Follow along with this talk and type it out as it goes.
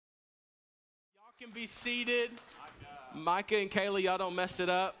can be seated. Micah and Kayla, y'all don't mess it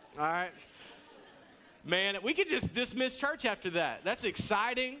up. All right. Man, we could just dismiss church after that. That's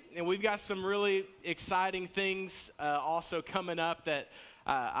exciting. And we've got some really exciting things also coming up that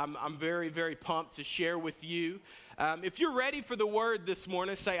I'm very, very pumped to share with you. If you're ready for the word this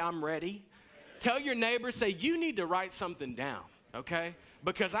morning, say, I'm ready. Tell your neighbor, say, you need to write something down, okay?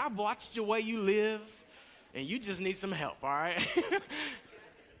 Because I've watched the way you live, and you just need some help, all right?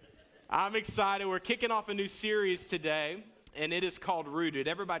 I'm excited. We're kicking off a new series today, and it is called Rooted.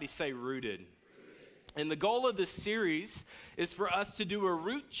 Everybody say Rooted. And the goal of this series is for us to do a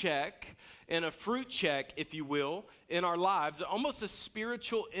root check and a fruit check, if you will, in our lives, almost a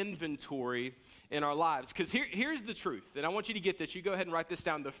spiritual inventory in our lives. Because here's the truth, and I want you to get this. You go ahead and write this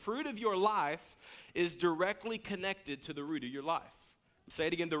down. The fruit of your life is directly connected to the root of your life. Say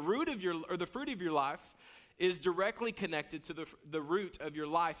it again. The fruit of your life is directly connected to the root of your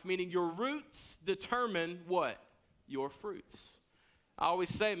life, meaning your roots determine what? Your fruits. I always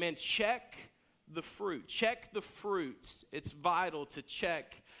say, man, check the fruit. Check the fruit. It's vital to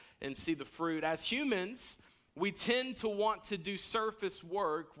check and see the fruit. As humans, we tend to want to do surface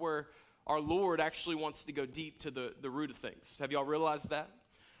work where our Lord actually wants to go deep to the root of things. Have y'all realized that?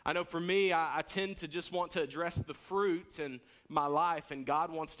 I know for me, I tend to just want to address the fruit in my life, and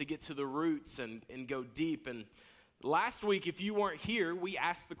God wants to get to the roots and go deep. And last week, if you weren't here, we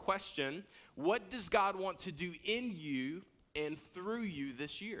asked the question, what does God want to do in you and through you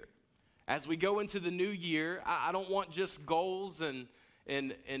this year? As we go into the new year, I don't want just goals and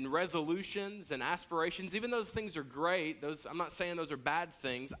resolutions and aspirations. Even those things are great. I'm not saying those are bad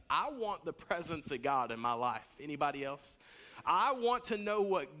things. I want the presence of God in my life. Anybody else? I want to know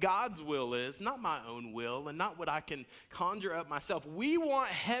what God's will is, not my own will, and not what I can conjure up myself. We want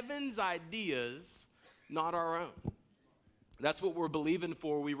heaven's ideas, not our own. That's what we're believing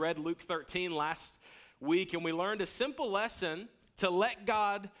for. We read Luke 13 last week, and we learned a simple lesson to let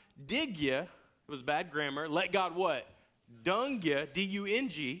God dig you. It was bad grammar. Let God what? Dung you,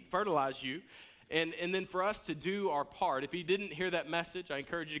 D-U-N-G, fertilize you. And then for us to do our part. If you didn't hear that message, I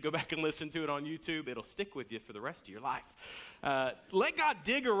encourage you to go back and listen to it on YouTube. It'll stick with you for the rest of your life. Let God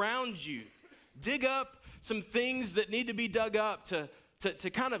dig around you. Dig up some things that need to be dug up to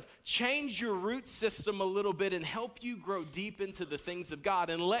kind of change your root system a little bit and help you grow deep into the things of God.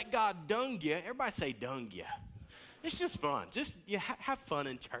 And let God dung you. Everybody say dung you. It's just fun. Just have fun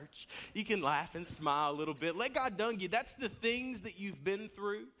in church. You can laugh and smile a little bit. Let God dung you. That's the things that you've been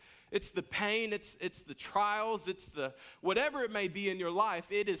through. It's the pain, it's the trials, it's the whatever it may be in your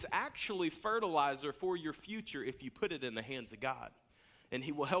life. It is actually fertilizer for your future if you put it in the hands of God. And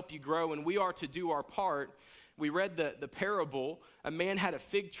he will help you grow, and we are to do our part. We read the parable. A man had a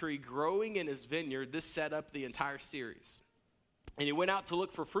fig tree growing in his vineyard. This set up the entire series. And he went out to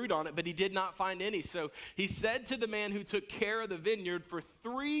look for fruit on it, but he did not find any. So he said to the man who took care of the vineyard, for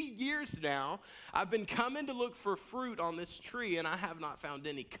 3 years now, I've been coming to look for fruit on this tree, and I have not found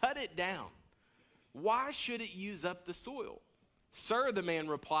any. Cut it down. Why should it use up the soil? Sir, the man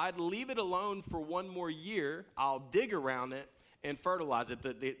replied, leave it alone for 1 more year. I'll dig around it and fertilize it.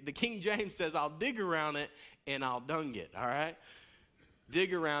 The King James says, I'll dig around it and I'll dung it, all right?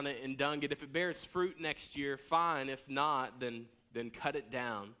 Dig around it and dung it. If it bears fruit next year, fine. If not, then cut it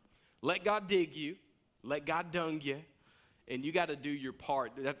down. Let God dig you. Let God dung you. And you got to do your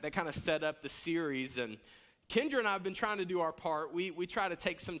part. That kind of set up the series. And Kendra and I have been trying to do our part. We try to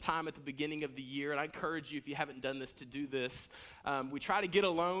take some time at the beginning of the year. And I encourage you, if you haven't done this, to do this. We try to get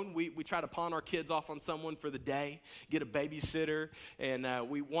alone. We try to pawn our kids off on someone for the day. Get a babysitter. And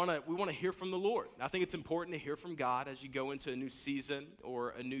we want to hear from the Lord. I think it's important to hear from God as you go into a new season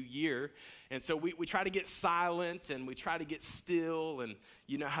or a new year. And so we try to get silent and we try to get still, and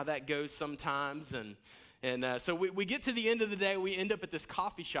you know how that goes sometimes. And so we get to the end of the day, we end up at this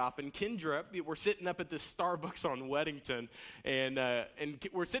coffee shop, and Kendra, we're sitting up at this Starbucks on Weddington, and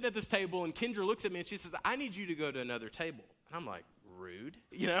we're sitting at this table, and Kendra looks at me and she says, I need you to go to another table. And I'm like, rude,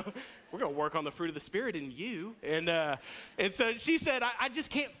 we're going to work on the fruit of the Spirit in you. And so she said, I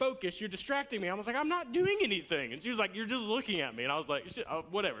just can't focus. You're distracting me. I was like, I'm not doing anything. And she was like, you're just looking at me. And I was like,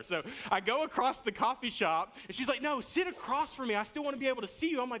 whatever. So I go across the coffee shop, and she's like, no, sit across from me. I still want to be able to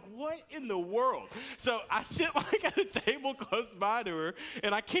see you. I'm like, what in the world? So I sit like at a table close by to her,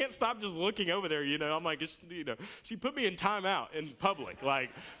 and I can't stop just looking over there. I'm like, she put me in timeout in public,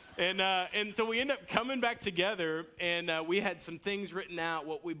 like. And so we end up coming back together, and we had some things written out,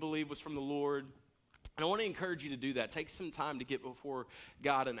 what we believe was from the Lord. And I want to encourage you to do that. Take some time to get before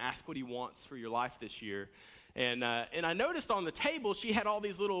God and ask what he wants for your life this year. And I noticed on the table, she had all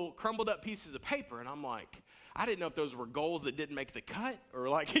these little crumbled up pieces of paper, and I'm like, I didn't know if those were goals that didn't make the cut or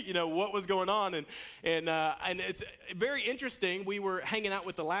like, what was going on. And it's very interesting. We were hanging out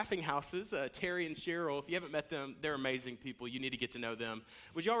with the Laughing Houses, Terry and Cheryl. If you haven't met them, they're amazing people. You need to get to know them.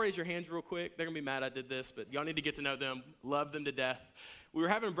 Would y'all raise your hands real quick? They're going to be mad I did this, but y'all need to get to know them. Love them to death. We were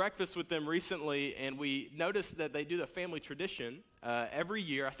having breakfast with them recently, and we noticed that they do the family tradition every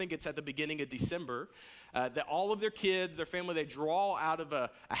year. I think it's at the beginning of December. That all of their kids, their family, they draw out of a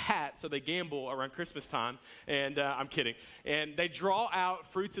hat, so they gamble around Christmas time. And I'm kidding. And they draw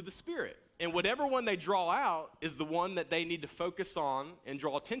out fruits of the Spirit. And whatever one they draw out is the one that they need to focus on and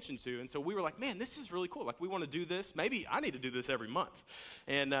draw attention to. And so we were like, man, this is really cool. Like, we want to do this. Maybe I need to do this every month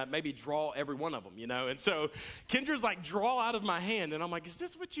and maybe draw every one of them, And so Kendra's like, draw out of my hand. And I'm like, is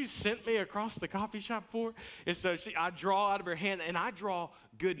this what you sent me across the coffee shop for? And so I draw out of her hand, and I draw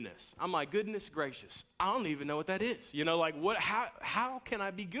goodness. I'm like, goodness gracious. I don't even know what that is. Like, what? How can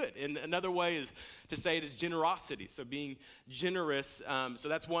I be good? And another way is to say it is generosity. So being generous. So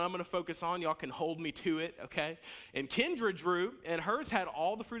that's one I'm going to focus on. Y'all can hold me to it, okay? And Kendra drew, and hers had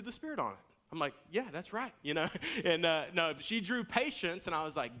all the fruit of the Spirit on it. I'm like, yeah, that's right, And no, she drew patience, and I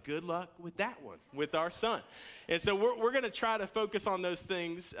was like, good luck with that one, with our son. And so we're going to try to focus on those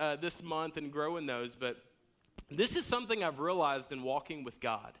things this month and grow in those. But this is something I've realized in walking with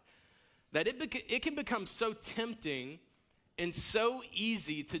God, that it can become so tempting and so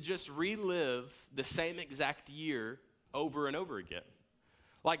easy to just relive the same exact year over and over again.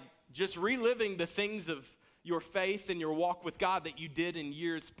 Like just reliving the things of your faith and your walk with God that you did in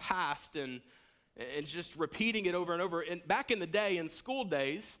years past and just repeating it over and over. And back in the day, in school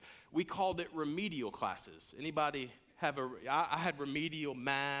days, we called it remedial classes. Anybody have I had remedial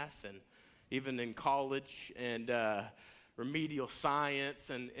math and even in college and remedial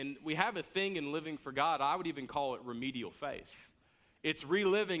science. And we have a thing in living for God, I would even call it remedial faith. It's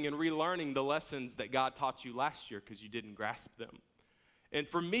reliving and relearning the lessons that God taught you last year because you didn't grasp them. And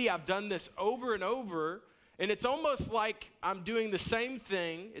for me, I've done this over and over, and it's almost like I'm doing the same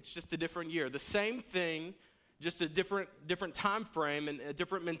thing, it's just a different year. The same thing, just a different time frame and a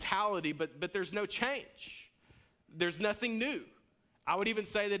different mentality, but there's no change. There's nothing new. I would even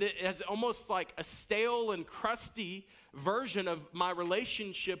say that it is almost like a stale and crusty version of my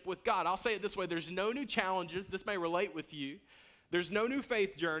relationship with God. I'll say it this way, there's no new challenges. This may relate with you. There's no new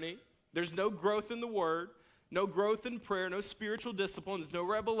faith journey. There's no growth in the Word, no growth in prayer, no spiritual disciplines, no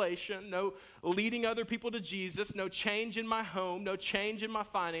revelation, no leading other people to Jesus, no change in my home, no change in my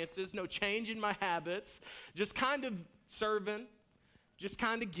finances, no change in my habits, just kind of serving, just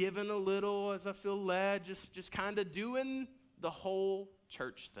kind of giving a little as I feel led, just kind of doing the whole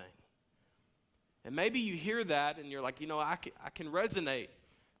church thing. And maybe you hear that and you're like, I can resonate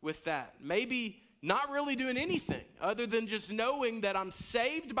with that. Maybe not really doing anything other than just knowing that I'm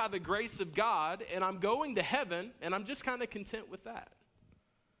saved by the grace of God and I'm going to heaven and I'm just kind of content with that.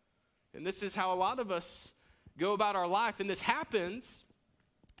 And this is how a lot of us go about our life. And this happens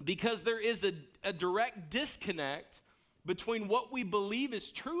because there is a direct disconnect between what we believe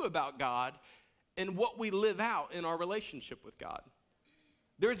is true about God and what we live out in our relationship with God.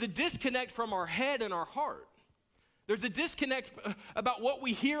 There's a disconnect from our head and our heart. There's a disconnect about what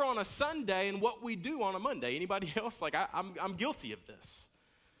we hear on a Sunday and what we do on a Monday. Anybody else? Like, I'm guilty of this.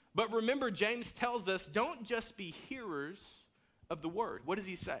 But remember, James tells us, don't just be hearers of the word. What does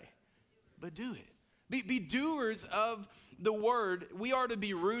he say? But do it. Be doers of the word. We are to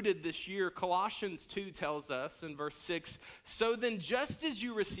be rooted this year. Colossians 2 tells us in verse 6, so then just as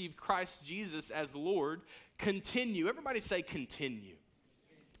you receive Christ Jesus as Lord, continue. Everybody say continue.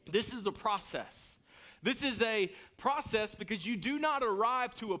 This is a process. This is a process because you do not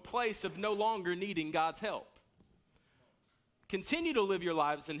arrive to a place of no longer needing God's help. Continue to live your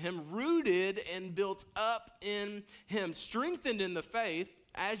lives in Him, rooted and built up in Him, strengthened in the faith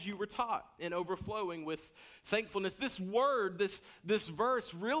as you were taught, and overflowing with thankfulness. This word, this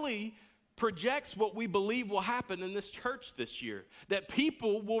verse really projects what we believe will happen in this church this year, that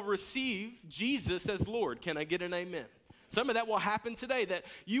people will receive Jesus as Lord. Can I get an amen? Some of that will happen today, that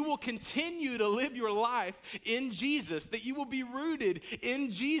you will continue to live your life in Jesus, that you will be rooted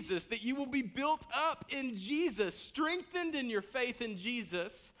in Jesus, that you will be built up in Jesus, strengthened in your faith in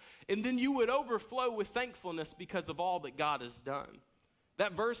Jesus, and then you would overflow with thankfulness because of all that God has done.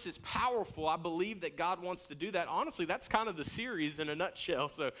 That verse is powerful. I believe that God wants to do that. Honestly, that's kind of the series in a nutshell,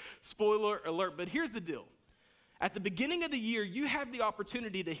 so spoiler alert. But here's the deal. At the beginning of the year, you have the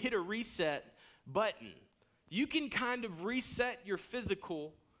opportunity to hit a reset button. You can kind of reset your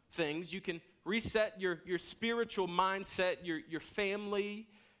physical things. You can reset your spiritual mindset, your family,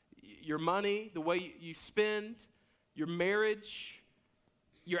 your money, the way you spend, your marriage,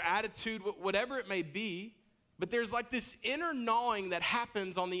 your attitude, whatever it may be. But there's like this inner gnawing that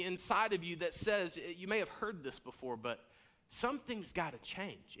happens on the inside of you that says, you may have heard this before, but something's got to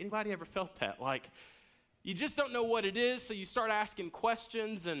change. Anybody ever felt that? Like, you just don't know what it is, so you start asking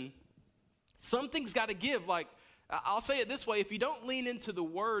questions, and something's got to give. Like, I'll say it this way, if you don't lean into the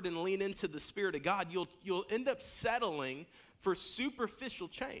Word and lean into the Spirit of God, you'll end up settling for superficial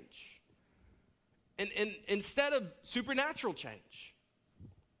change and instead of supernatural change.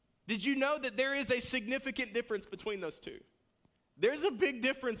 Did you know that there is a significant difference between those two? There's a big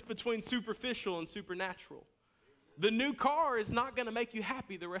difference between superficial and supernatural. The new car is not going to make you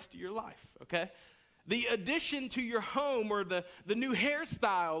happy the rest of your life, okay? The addition to your home, or the new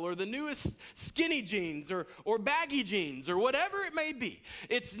hairstyle, or the newest skinny jeans or baggy jeans, or whatever it may be,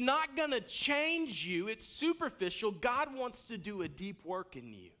 it's not going to change you. It's superficial. God wants to do a deep work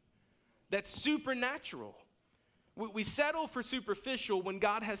in you that's supernatural. We settle for superficial when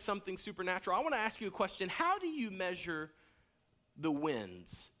God has something supernatural. I want to ask you a question. How do you measure the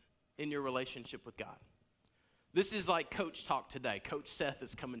wins in your relationship with God? This is like coach talk today. Coach Seth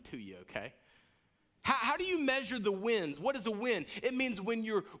is coming to you, okay? How do you measure the wins? What is a win? It means when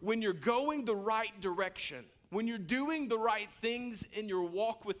you're going the right direction, when you're doing the right things in your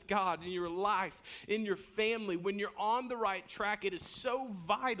walk with God, in your life, in your family, when you're on the right track. It is so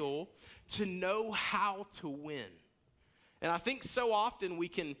vital to know how to win. And I think so often we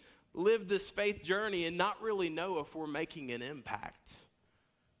can live this faith journey and not really know if we're making an impact.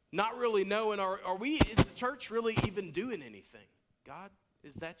 Not really knowing, is the church really even doing anything? God,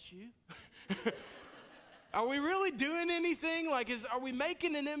 is that you? Are we really doing anything? Like, are we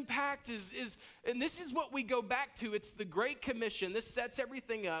making an impact? And this is what we go back to. It's the Great Commission. This sets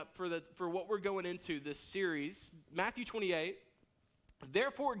everything up for what we're going into this series. Matthew 28.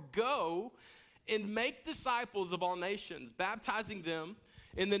 Therefore, go and make disciples of all nations, baptizing them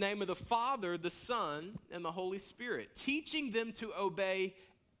in the name of the Father, the Son, and the Holy Spirit, teaching them to obey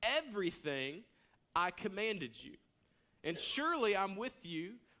everything I commanded you. And surely I'm with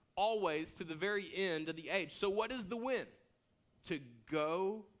you always to the very end of the age. So what is the win? To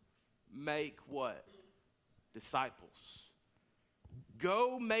go make what? Disciples.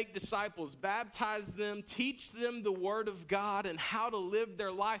 Go make disciples, baptize them, teach them the Word of God and how to live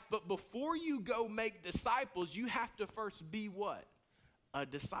their life. But before you go make disciples, you have to first be what? A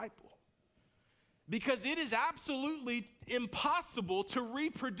disciple. Because it is absolutely impossible to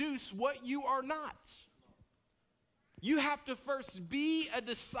reproduce what you are not. You have to first be a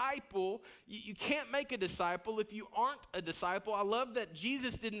disciple. You can't make a disciple if you aren't a disciple. I love that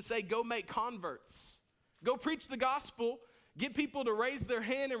Jesus didn't say, go make converts. Go preach the gospel, get people to raise their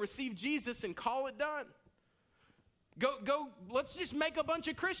hand and receive Jesus and call it done. Go, let's just make a bunch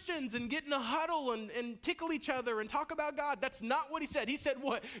of Christians and get in a huddle and tickle each other and talk about God. That's not what he said. He said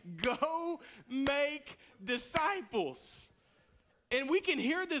what? Go make disciples. And we can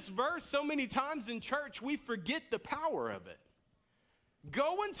hear this verse so many times in church, we forget the power of it.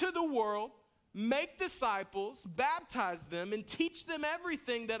 Go into the world, make disciples, baptize them, and teach them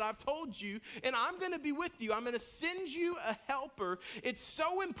everything that I've told you, and I'm going to be with you. I'm going to send you a helper. It's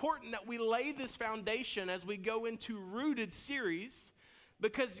so important that we lay this foundation as we go into Rooted series,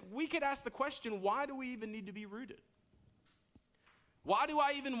 because we could ask the question, why do we even need to be rooted? Why do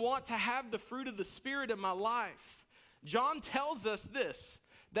I even want to have the fruit of the Spirit in my life? John tells us this,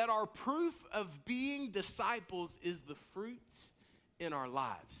 that our proof of being disciples is the fruit in our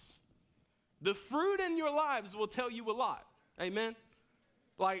lives. The fruit in your lives will tell you a lot. Amen?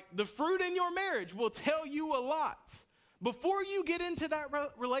 Like, the fruit in your marriage will tell you a lot. Before you get into that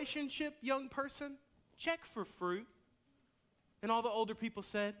relationship, young person, check for fruit. And all the older people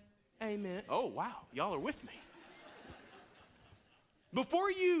said, amen. Oh, wow, y'all are with me.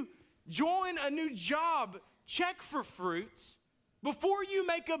 Before you join a new job, check for fruit. Before you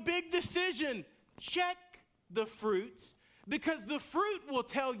make a big decision, check the fruit, because the fruit will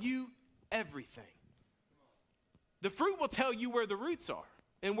tell you everything. The fruit will tell you where the roots are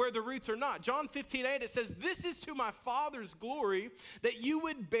and where the roots are not. John 15:8, it says, this is to my Father's glory, that you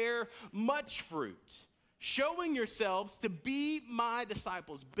would bear much fruit, showing yourselves to be my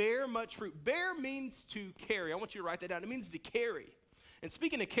disciples. Bear much fruit. Bear means to carry. I want you to write that down. It means to carry. And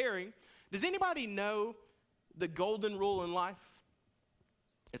speaking of carrying, does anybody know the golden rule in life?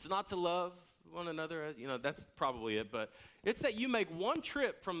 It's not to love one another, as that's probably it, but it's that you make one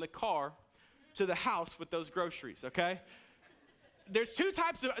trip from the car to the house with those groceries, okay? There's two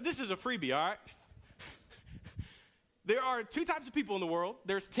types of, this is a freebie, all right? There are two types of people in the world.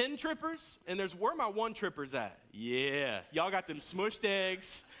 There's 10 trippers, and there's where my one trippers at. Yeah, y'all got them smushed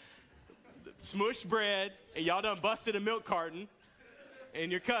eggs, smushed bread, and y'all done busted a milk carton,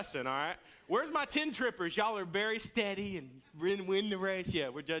 and you're cussing, all right? Where's my 10 trippers? Y'all are very steady and win the race. Yeah,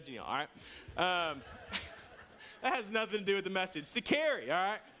 we're judging y'all, all right? That has nothing to do with the message. To carry, all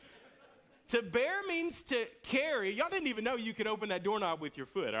right? To bear means to carry. Y'all didn't even know you could open that doorknob with your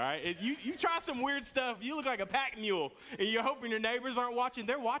foot, all right? You try some weird stuff. You look like a pack mule, and you're hoping your neighbors aren't watching.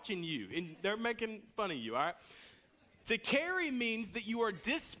 They're watching you, and they're making fun of you, all right? To carry means that you are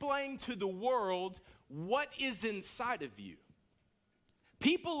displaying to the world what is inside of you.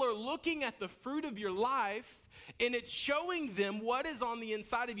 People are looking at the fruit of your life, and it's showing them what is on the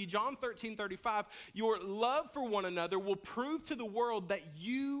inside of you. John 13:35, your love for one another will prove to the world that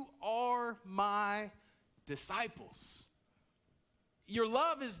you are my disciples. Your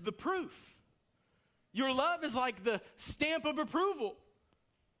love is the proof. Your love is like the stamp of approval.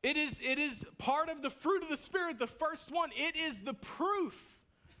 It is part of the fruit of the Spirit, the first one. It is the proof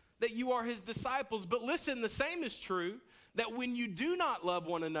that you are his disciples. But listen, the same is true that when you do not love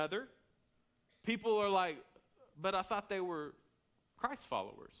one another, people are like, but I thought they were Christ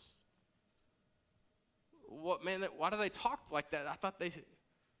followers. What, man, why do they talk like that? I thought they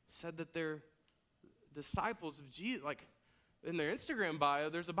said that they're disciples of Jesus. Like in their Instagram bio,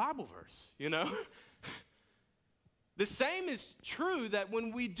 there's a Bible verse, you know? The same is true that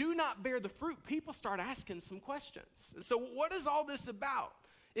when we do not bear the fruit, people start asking some questions. So what is all this about?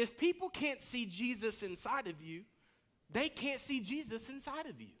 If people can't see Jesus inside of you, they can't see Jesus inside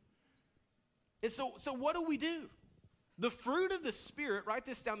of you. And so what do? The fruit of the Spirit, write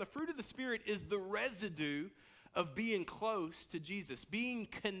this down, the fruit of the Spirit is the residue of being close to Jesus, being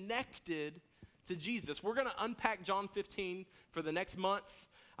connected to Jesus. We're going to unpack John 15 for the next month.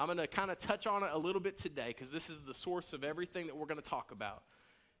 I'm going to kind of touch on it a little bit today because this is the source of everything that we're going to talk about.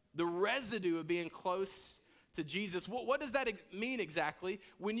 The residue of being close to Jesus. What does that mean exactly?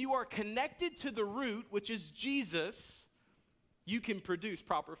 When you are connected to the root, which is Jesus, you can produce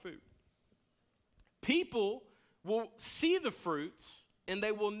proper food. People will see the fruit and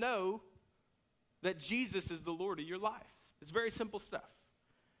they will know that Jesus is the Lord of your life. It's very simple stuff.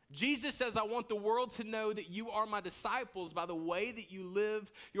 Jesus says, I want the world to know that you are my disciples by the way that you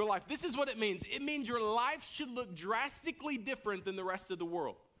live your life. This is what it means. It means your life should look drastically different than the rest of the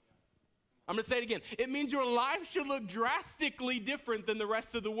world. I'm going to say it again. It means your life should look drastically different than the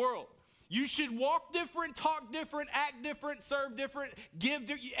rest of the world. You should walk different, talk different, act different, serve different, give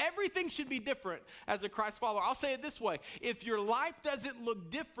different. Everything should be different as a Christ follower. I'll say it this way. If your life doesn't look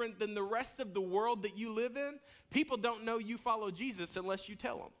different than the rest of the world that you live in, people don't know you follow Jesus unless you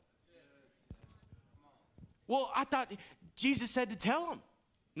tell them. Well, I thought Jesus said to tell them.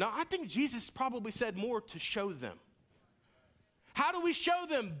 No, I think Jesus probably said more to show them. How do we show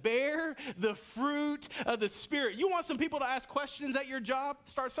them? Bear the fruit of the Spirit. You want some people to ask questions at your job?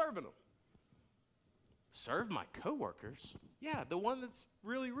 Start serving them. Serve my coworkers? Yeah, the one that's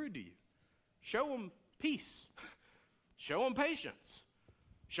really rude to you. Show them peace. Show them patience.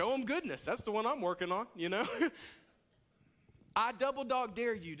 Show them goodness. That's the one I'm working on, you know. I double dog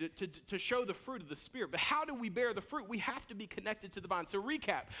dare you to show the fruit of the Spirit. But how do we bear the fruit? We have to be connected to the vine. So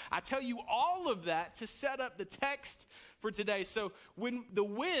recap, I tell you all of that to set up the text for today. So when the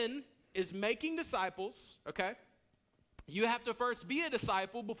win is making disciples, okay, you have to first be a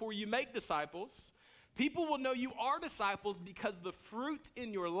disciple before you make disciples. People will know you are disciples because the fruit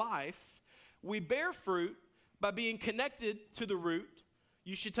in your life, we bear fruit by being connected to the root.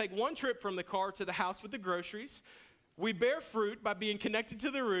 You should take one trip from the car to the house with the groceries. We bear fruit by being connected to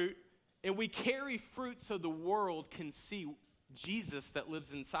the root, and we carry fruit so the world can see Jesus that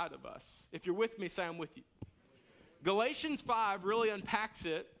lives inside of us. If you're with me, say I'm with you. Galatians 5 really unpacks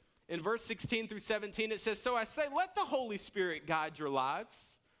it. In verse 16 through 17, it says, so I say, let the Holy Spirit guide your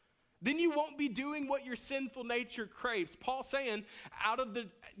lives. Then you won't be doing what your sinful nature craves. Paul saying,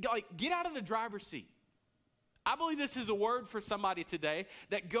 get out of the driver's seat. I believe this is a word for somebody today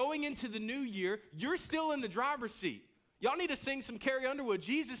that going into the new year, you're still in the driver's seat. Y'all need to sing some Carrie Underwood,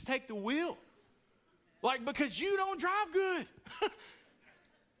 Jesus, take the wheel. Because you don't drive good.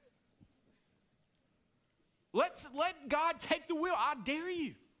 Let God take the wheel. I dare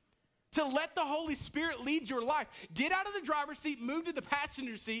you to let the Holy Spirit lead your life. Get out of the driver's seat, move to the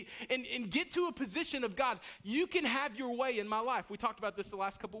passenger seat, and get to a position of God. You can have your way in my life. We talked about this the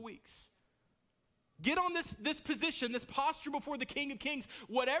last couple weeks. Get on this position, this posture before the King of Kings.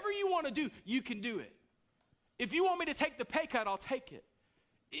 Whatever you want to do, you can do it. If you want me to take the pay cut, I'll take it.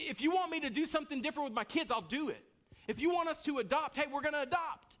 If you want me to do something different with my kids, I'll do it. If you want us to adopt, hey, we're going to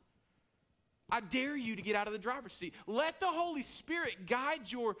adopt. I dare you to get out of the driver's seat. Let the Holy Spirit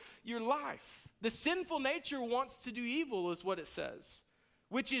guide your life. The sinful nature wants to do evil is what it says,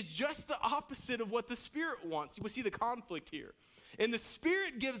 which is just the opposite of what the Spirit wants. We see the conflict here. And the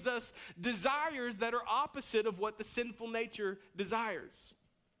Spirit gives us desires that are opposite of what the sinful nature desires.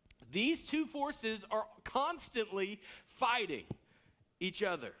 These two forces are constantly fighting each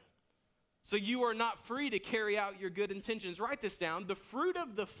other. So you are not free to carry out your good intentions. Write this down. The fruit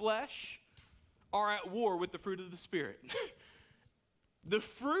of the flesh are at war with the fruit of the Spirit. The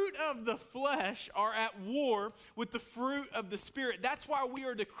fruit of the flesh are at war with the fruit of the Spirit. That's why we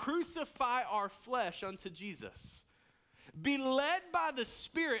are to crucify our flesh unto Jesus. Be led by the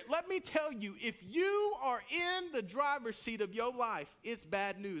Spirit. Let me tell you, if you are in the driver's seat of your life, it's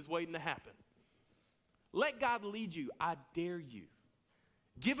bad news waiting to happen. Let God lead you. I dare you.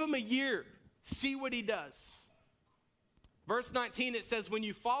 Give him a year. See what he does. Verse 19, it says, when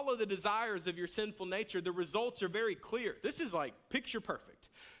you follow the desires of your sinful nature, the results are very clear. This is like picture perfect.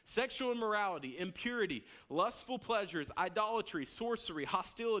 Sexual immorality, impurity, lustful pleasures, idolatry, sorcery,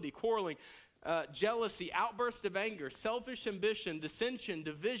 hostility, quarreling, jealousy, outburst of anger, selfish ambition, dissension,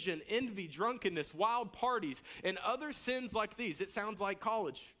 division, envy, drunkenness, wild parties, and other sins like these. It sounds like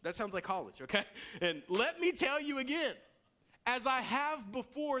college. That sounds like college, okay? And let me tell you again, as I have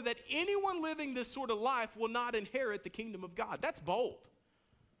before, that anyone living this sort of life will not inherit the kingdom of God. That's bold.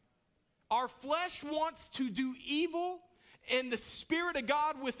 Our flesh wants to do evil, and the Spirit of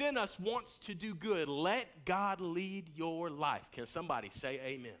God within us wants to do good. Let God lead your life. Can somebody say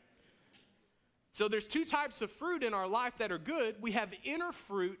amen? So there's two types of fruit in our life that are good. We have inner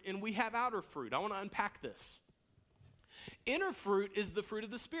fruit and we have outer fruit. I want to unpack this. Inner fruit is the fruit of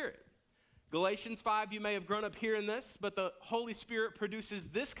the Spirit. Galatians 5, you may have grown up hearing this, but the Holy Spirit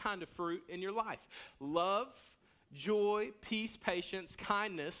produces this kind of fruit in your life. Love, joy, peace, patience,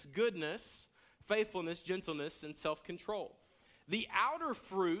 kindness, goodness, faithfulness, gentleness, and self-control. The outer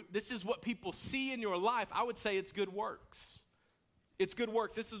fruit, this is what people see in your life. I would say it's good works. It's good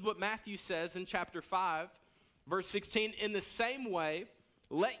works. This is what Matthew says in chapter 5, verse 16. In the same way,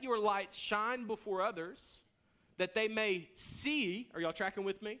 let your light shine before others, that they may see, are y'all tracking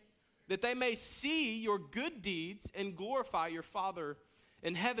with me? That they may see your good deeds and glorify your Father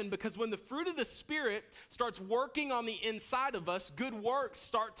in heaven. Because when the fruit of the Spirit starts working on the inside of us, good works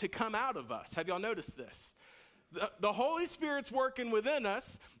start to come out of us. Have y'all noticed this? The Holy Spirit's working within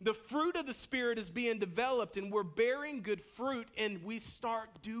us. The fruit of the Spirit is being developed, and we're bearing good fruit, and we start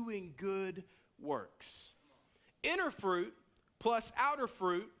doing good works. Inner fruit plus outer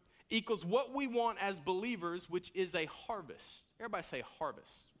fruit equals what we want as believers, which is a harvest. Everybody say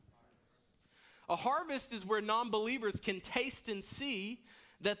harvest. A harvest is where non-believers can taste and see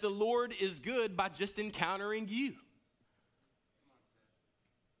that the Lord is good by just encountering you.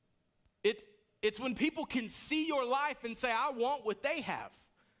 It's when people can see your life and say, I want what they have.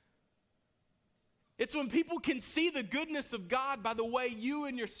 It's when people can see the goodness of God by the way you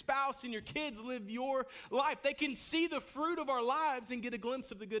and your spouse and your kids live your life. They can see the fruit of our lives and get a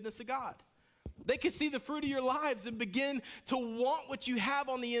glimpse of the goodness of God. They can see the fruit of your lives and begin to want what you have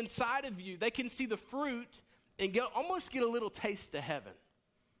on the inside of you. They can see the fruit and almost get a little taste of heaven.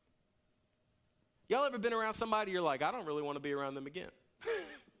 Y'all ever been around somebody you're like, I don't really want to be around them again?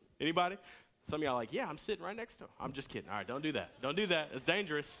 Anybody? Some of y'all are like, yeah, I'm sitting right next to him. I'm just kidding. All right, don't do that. Don't do that. It's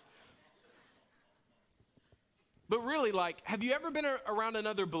dangerous. But really, like, have you ever been around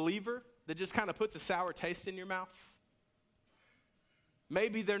another believer that just kind of puts a sour taste in your mouth?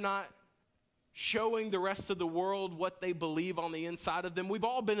 Maybe they're not showing the rest of the world what they believe on the inside of them. We've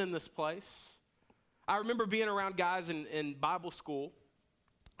all been in this place. I remember being around guys in Bible school.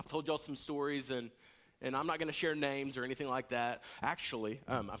 I've told y'all some stories, and I'm not going to share names or anything like that. Actually,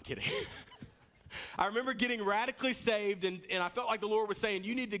 I'm kidding. I remember getting radically saved, and I felt like the Lord was saying,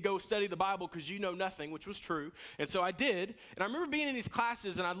 you need to go study the Bible because you know nothing, which was true. And so I did. And I remember being in these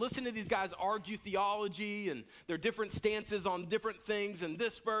classes, and I'd listen to these guys argue theology and their different stances on different things and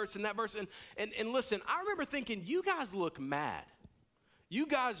this verse and that verse. And listen, I remember thinking, you guys look mad. You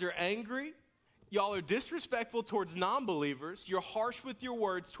guys are angry. Y'all are disrespectful towards non-believers. You're harsh with your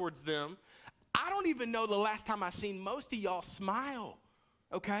words towards them. I don't even know the last time I seen most of y'all smile,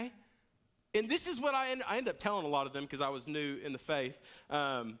 okay? And this is what I end up telling a lot of them because I was new in the faith.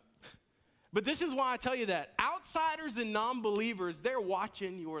 But this is why I tell you that. Outsiders and non-believers, they're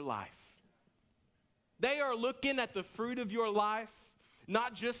watching your life. They are looking at the fruit of your life,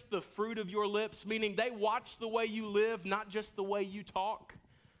 not just the fruit of your lips, meaning they watch the way you live, not just the way you talk.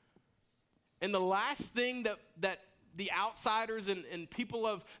 And the last thing that the outsiders and people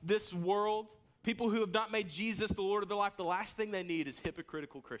of this world, people who have not made Jesus the Lord of their life, the last thing they need is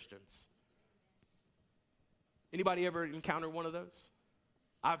hypocritical Christians. Anybody ever encountered one of those?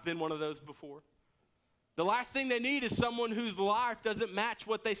 I've been one of those before. The last thing they need is someone whose life doesn't match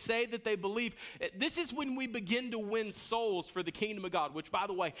what they say that they believe. This is when we begin to win souls for the kingdom of God, which, by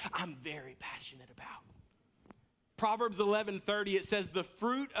the way, I'm very passionate about. Proverbs 11:30, it says, the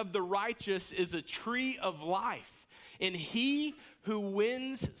fruit of the righteous is a tree of life, and he who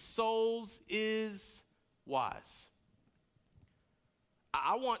wins souls is wise.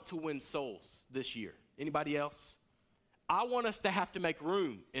 I want to win souls this year. Anybody else? I want us to have to make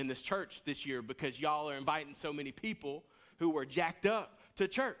room in this church this year because y'all are inviting so many people who are jacked up to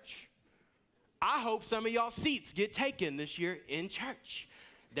church. I hope some of y'all seats get taken this year in church.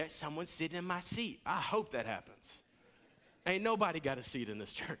 There's someone sitting in my seat. I hope that happens. Ain't nobody got a seat in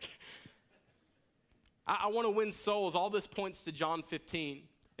this church. I want to win souls. All this points to John 15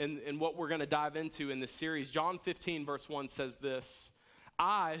 and what we're going to dive into in this series. John 15 verse 1 says this.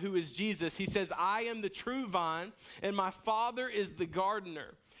 I, who is Jesus, he says, I am the true vine, and my Father is the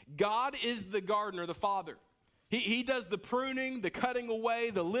gardener. God is the gardener, the Father. He does the pruning, the cutting away,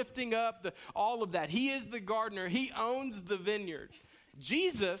 the lifting up, all of that. He is the gardener. He owns the vineyard.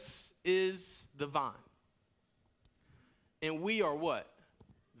 Jesus is the vine. And we are what?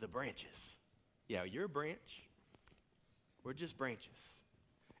 The branches. Yeah, you're a branch. We're just branches.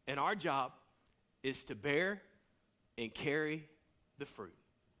 And our job is to bear and carry the fruit.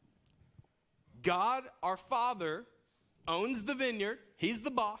 God, our Father, owns the vineyard. He's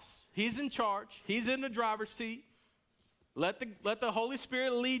the boss. He's in charge. He's in the driver's seat. Let the Holy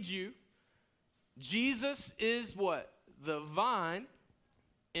Spirit lead you. Jesus is what? The vine,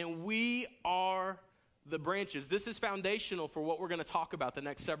 and we are the branches. This is foundational for what we're going to talk about the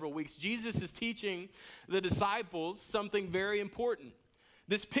next several weeks. Jesus is teaching the disciples something very important.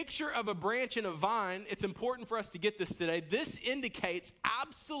 This picture of a branch and a vine, it's important for us to get this today. This indicates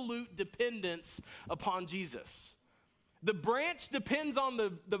absolute dependence upon Jesus. The branch depends on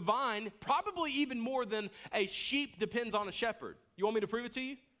the vine probably even more than a sheep depends on a shepherd. You want me to prove it to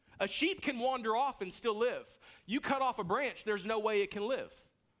you? A sheep can wander off and still live. You cut off a branch, there's no way it can live.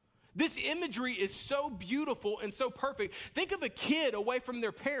 This imagery is so beautiful and so perfect. Think of a kid away from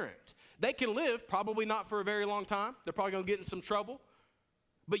their parent. They can live, probably not for a very long time. They're probably going to get in some trouble.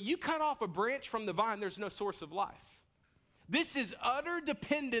 But you cut off a branch from the vine, there's no source of life. This is utter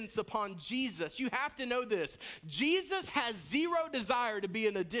dependence upon Jesus. You have to know this. Jesus has zero desire to be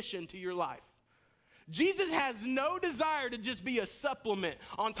an addition to your life. Jesus has no desire to just be a supplement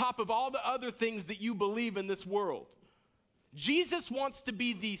on top of all the other things that you believe in this world. Jesus wants to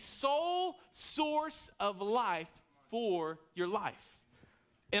be the sole source of life for your life.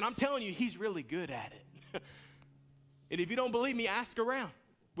 And I'm telling you, he's really good at it. And if you don't believe me, ask around.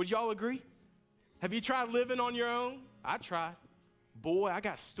 Would y'all agree? Have you tried living on your own? I tried. Boy, I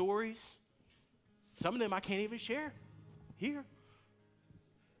got stories. Some of them I can't even share here.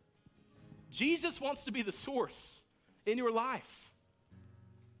 Jesus wants to be the source in your life.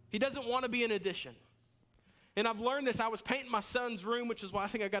 He doesn't want to be an addition. And I've learned this. I was painting my son's room, which is why I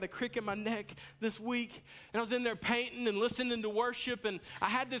think I got a crick in my neck this week. And I was in there painting and listening to worship, and I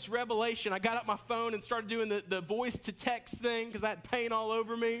had this revelation. I got up my phone and started doing the voice-to-text thing because I had paint all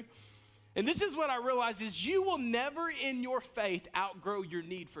over me. And this is what I realized is you will never in your faith outgrow your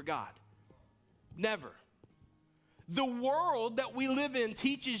need for God. Never. The world that we live in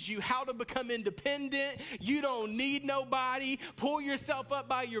teaches you how to become independent. You don't need nobody. Pull yourself up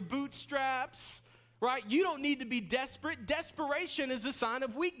by your bootstraps. Right? You don't need to be desperate. Desperation is a sign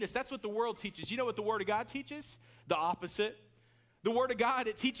of weakness. That's what the world teaches. You know what the Word of God teaches? The opposite. The Word of God,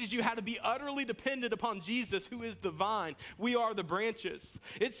 it teaches you how to be utterly dependent upon Jesus, who is the vine. We are the branches.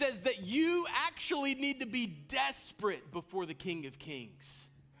 It says that you actually need to be desperate before the King of Kings.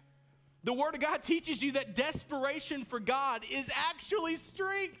 The Word of God teaches you that desperation for God is actually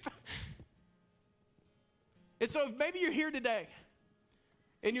strength. And so if maybe you're here today,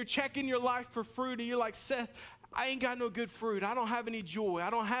 and you're checking your life for fruit, and you're like, Seth, I ain't got no good fruit. I don't have any joy. I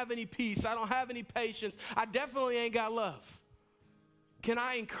don't have any peace. I don't have any patience. I definitely ain't got love. Can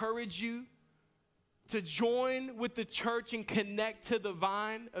I encourage you to join with the church and connect to the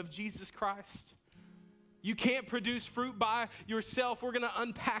vine of Jesus Christ? You can't produce fruit by yourself. We're going to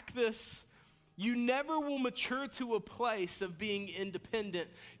unpack this. You never will mature to a place of being independent.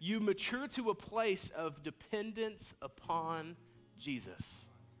 You mature to a place of dependence upon Jesus.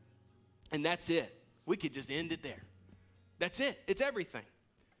 And that's it. We could just end it there. That's it. It's everything.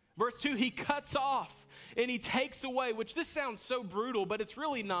 Verse 2, he cuts off and he takes away, which this sounds so brutal, but it's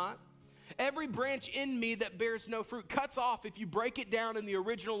really not. Every branch in me that bears no fruit. Cuts off, if you break it down in the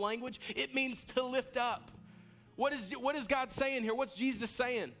original language, it means to lift up. What is God saying here? What's Jesus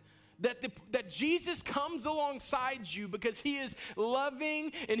saying? that Jesus comes alongside you because he is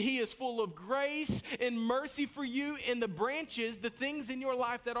loving and he is full of grace and mercy for you. And the branches, the things in your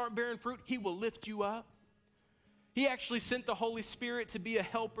life that aren't bearing fruit, he will lift you up. He actually sent the Holy Spirit to be a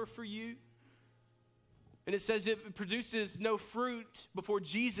helper for you. And it says it produces no fruit before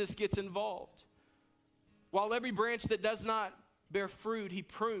Jesus gets involved. While every branch that does not bear fruit, he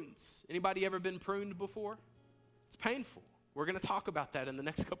prunes. Anybody ever been pruned before? It's painful. We're going to talk about that in the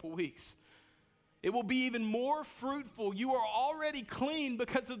next couple weeks. It will be even more fruitful. You are already clean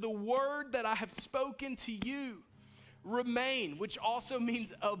because of the word that I have spoken to you. Remain, which also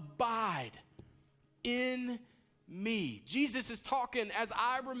means abide in me. Jesus is talking, as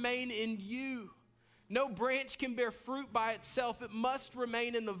I remain in you. No branch can bear fruit by itself. It must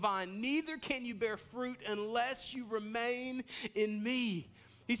remain in the vine. Neither can you bear fruit unless you remain in me.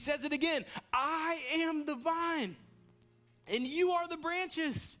 He says it again. I am the vine, and you are the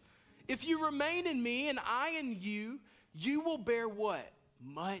branches. If you remain in me and I in you, you will bear what?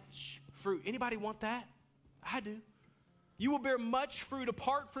 Much fruit. Anybody want that? I do. You will bear much fruit.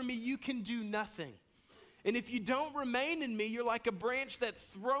 Apart from me, you can do nothing. And if you don't remain in me, you're like a branch that's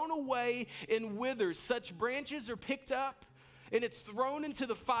thrown away and withers. Such branches are picked up and it's thrown into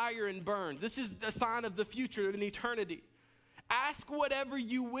the fire and burned. This is a sign of the future in eternity. Ask whatever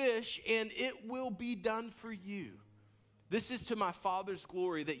you wish and it will be done for you. This is to my Father's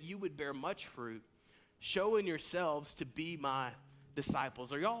glory that you would bear much fruit, showing yourselves to be my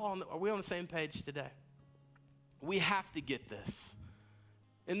disciples. Are we on the same page today? We have to get this.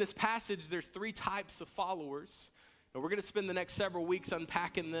 In this passage, there's 3 types of followers, and we're going to spend the next several weeks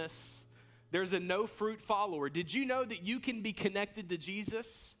unpacking this. There's a no-fruit follower. Did you know that you can be connected to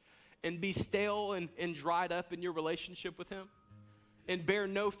Jesus and be stale and dried up in your relationship with him and bear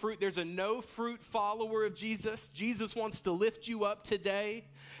no fruit? There's a no-fruit follower of Jesus. Jesus wants to lift you up today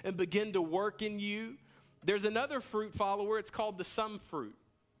and begin to work in you. There's another fruit follower. It's called the some fruit.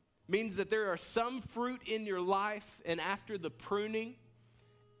 It means that there are some fruit in your life, and after the pruning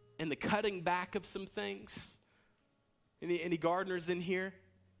and the cutting back of some things. Any gardeners in here?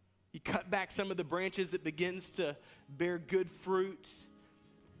 You cut back some of the branches, it begins to bear good fruit.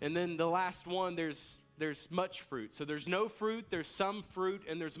 And then the last one, there's much fruit. So there's no fruit, there's some fruit,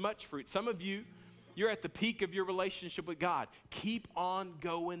 and there's much fruit. Some of you, you're at the peak of your relationship with God. Keep on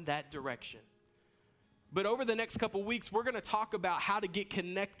going that direction. But over the next couple weeks, we're going to talk about how to get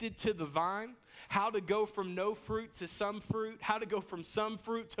connected to the vine, how to go from no fruit to some fruit, how to go from some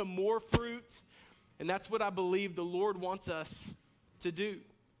fruit to more fruit. And that's what I believe the Lord wants us to do.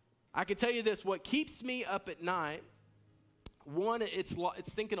 I can tell you this, what keeps me up at night, one, it's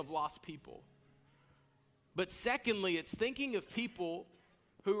thinking of lost people. But secondly, it's thinking of people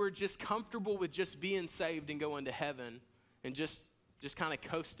who are just comfortable with just being saved and going to heaven and just kind of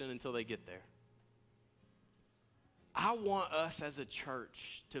coasting until they get there. I want us as a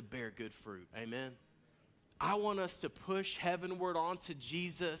church to bear good fruit. Amen. I want us to push heavenward onto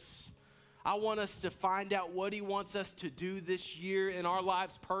Jesus. I want us to find out what he wants us to do this year in our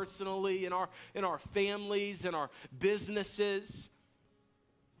lives personally, in our families, in our businesses.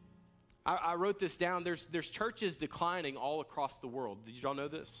 I wrote this down. There's churches declining all across the world. Did y'all know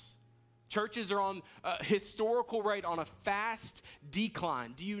this? Churches are on a historical rate, on a fast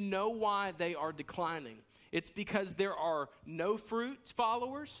decline. Do you know why they are declining? It's because there are no fruit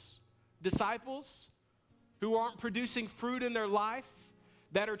followers, disciples, who aren't producing fruit in their life,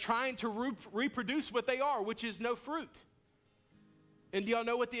 that are trying to reproduce what they are, which is no fruit. And do y'all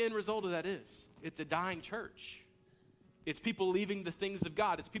know what the end result of that is? It's a dying church. It's people leaving the things of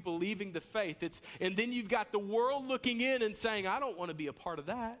God. It's people leaving the faith. And then you've got the world looking in and saying, I don't want to be a part of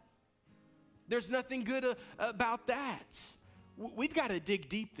that. There's nothing good about that. We've got to dig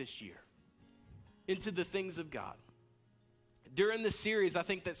deep this year into the things of God. During this series, I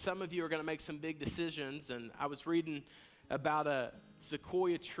think that some of you are going to make some big decisions. And I was reading about a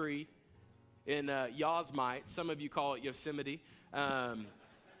sequoia tree in Yosemite. Some of you call it Yosemite.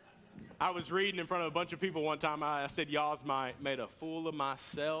 I was reading in front of a bunch of people one time. I said Yosemite, made a fool of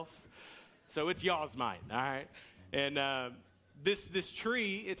myself. So it's Yosemite, all right? And this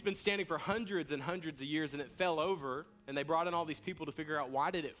tree, it's been standing for hundreds and hundreds of years, and it fell over. And they brought in all these people to figure out,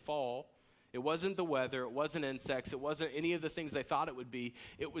 why did it fall? It wasn't the weather. It wasn't insects. It wasn't any of the things they thought it would be.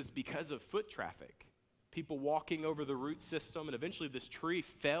 It was because of foot traffic. People walking over the root system, and eventually this tree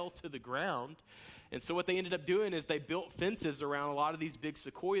fell to the ground. And so what they ended up doing is they built fences around a lot of these big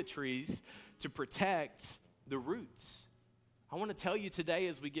sequoia trees to protect the roots. I want to tell you today,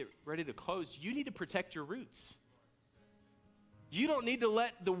 as we get ready to close, you need to protect your roots. You don't need to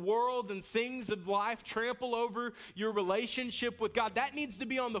let the world and things of life trample over your relationship with God. That needs to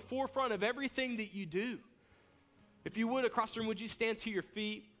be on the forefront of everything that you do. If you would, across the room, would you stand to your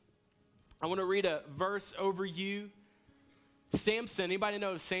feet? I want to read a verse over you. Samson, anybody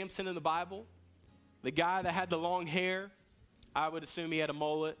know Samson in the Bible? The guy that had the long hair. I would assume he had a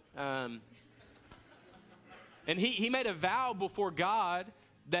mullet. And he made a vow before God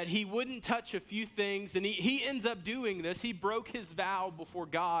that he wouldn't touch a few things, and he ends up doing this. He broke his vow before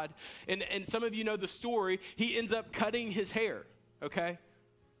God, and some of you know the story. He ends up cutting his hair, okay?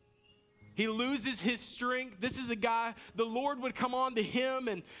 He loses his strength. This is a guy, the Lord would come on to him,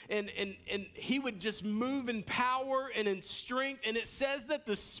 and he would just move in power and in strength, and it says that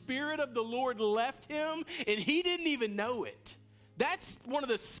the Spirit of the Lord left him, and he didn't even know it. That's one of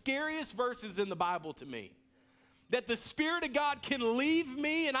the scariest verses in the Bible to me. That the Spirit of God can leave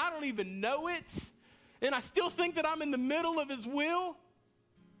me and I don't even know it, and I still think that I'm in the middle of His will.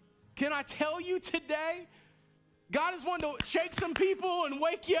 Can I tell you today, God is wanting to shake some people and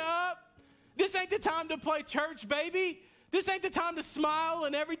wake you up. This ain't the time to play church, baby. This ain't the time to smile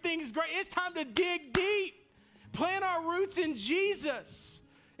and everything's great. It's time to dig deep, plant our roots in Jesus,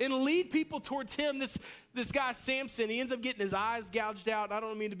 and lead people towards Him. This guy, Samson, he ends up getting his eyes gouged out. I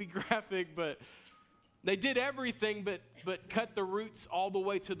don't mean to be graphic, but they did everything but cut the roots all the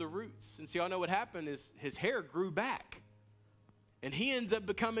way to the roots. And so y'all know what happened is his hair grew back. And he ends up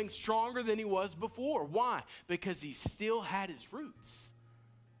becoming stronger than he was before. Why? Because he still had his roots.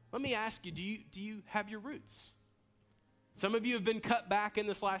 Let me ask you, do you have your roots? Some of you have been cut back in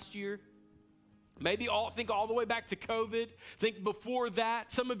this last year. Maybe think all the way back to COVID. Think before that.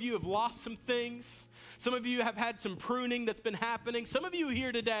 Some of you have lost some things. Some of you have had some pruning that's been happening. Some of you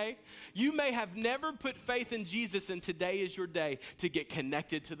here today, you may have never put faith in Jesus, and today is your day to get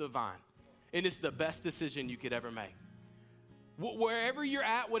connected to the vine. And it's the best decision you could ever make. Wherever you're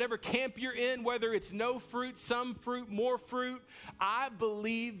at, whatever camp you're in, whether it's no fruit, some fruit, more fruit, I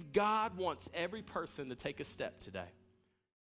believe God wants every person to take a step today.